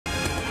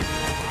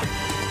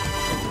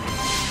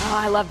Oh,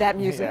 I love that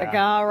music.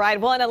 Yeah. All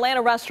right. Well, an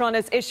Atlanta restaurant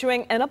is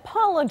issuing an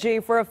apology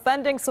for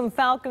offending some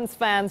Falcons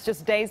fans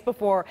just days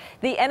before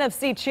the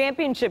NFC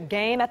Championship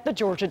game at the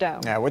Georgia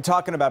Dome. Yeah, we're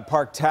talking about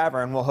Park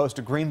Tavern. Will host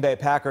a Green Bay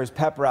Packers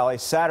Pep Rally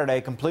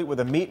Saturday, complete with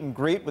a meet and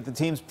greet with the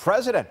team's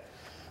president.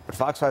 But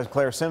Fox 5's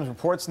Claire Sims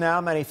reports now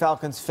many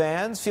Falcons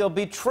fans feel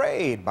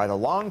betrayed by the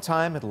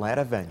longtime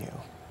Atlanta venue.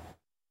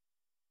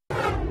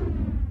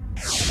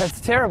 That's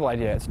a terrible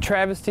idea. It's a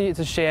travesty, it's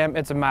a sham,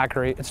 it's a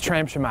mockery, it's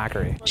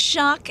tramshamockery.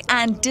 Shock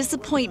and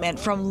disappointment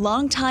from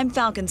longtime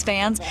Falcons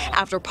fans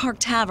after Park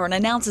Tavern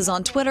announces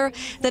on Twitter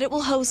that it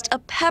will host a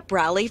pep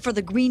rally for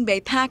the Green Bay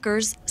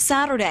Packers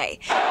Saturday,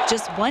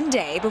 just one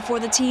day before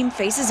the team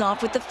faces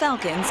off with the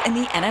Falcons in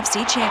the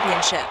NFC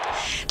Championship.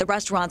 The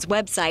restaurant's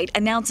website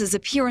announces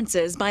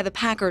appearances by the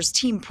Packers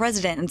team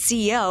president and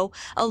CEO,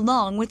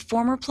 along with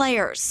former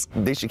players.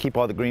 They should keep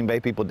all the Green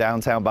Bay people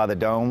downtown by the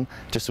Dome,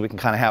 just so we can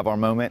kind of have our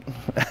moment.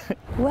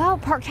 Well,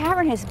 Park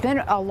Tavern has been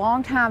a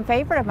long-time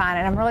favorite of mine,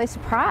 and I'm really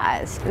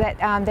surprised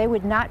that they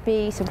would not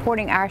be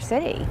supporting our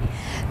city.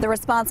 The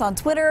response on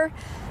Twitter: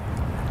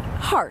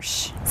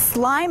 harsh,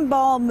 slime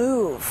ball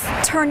move,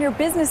 turn your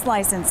business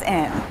license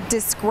in,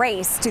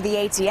 disgrace to the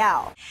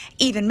ATL.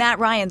 Even Matt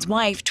Ryan's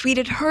wife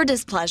tweeted her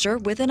displeasure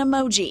with an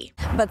emoji.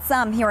 But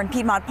some here in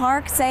Piedmont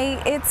Park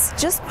say it's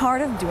just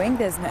part of doing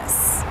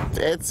business.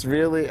 It's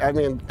really, I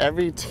mean,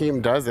 every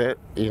team does it,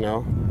 you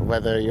know,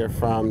 whether you're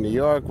from New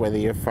York, whether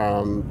you're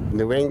from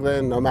New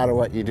England, no matter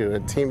what you do,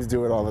 teams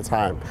do it all the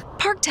time.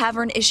 Park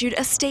Tavern issued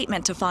a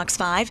statement to Fox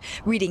 5,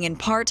 reading in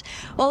part,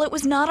 "While it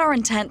was not our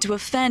intent to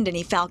offend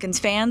any Falcons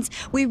fans,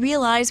 we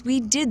realize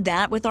we did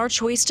that with our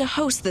choice to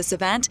host this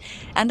event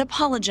and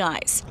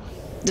apologize."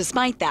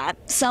 Despite that,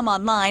 some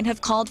online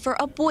have called for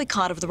a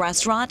boycott of the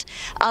restaurant.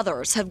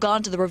 Others have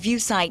gone to the review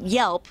site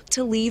Yelp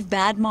to leave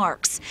bad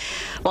marks.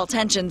 While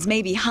tensions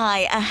may be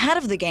high ahead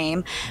of the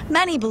game,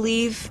 many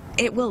believe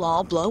it will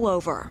all blow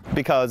over.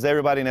 Because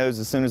everybody knows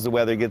as soon as the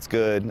weather gets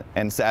good,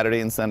 and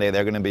Saturday and Sunday,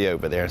 they're going to be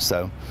over there.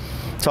 So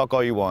talk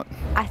all you want.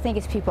 I think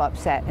it's people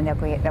upset, and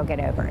they'll get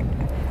over it.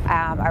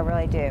 I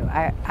really do.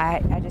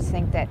 I just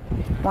think that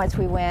once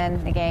we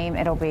win the game,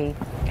 it'll be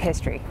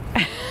history.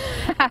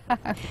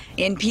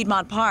 In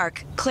Piedmont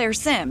Park, Claire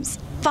Sims,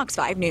 Fox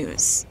 5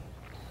 News.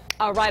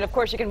 All right, of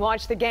course, you can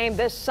watch the game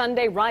this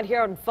Sunday right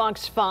here on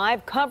Fox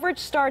 5. Coverage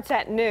starts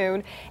at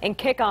noon, and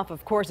kickoff,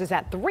 of course, is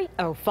at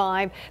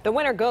 3:05. The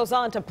winner goes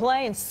on to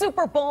play in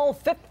Super Bowl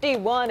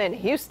 51 in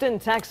Houston,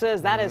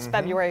 Texas. That is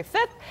February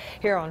 5th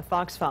here on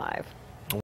Fox 5.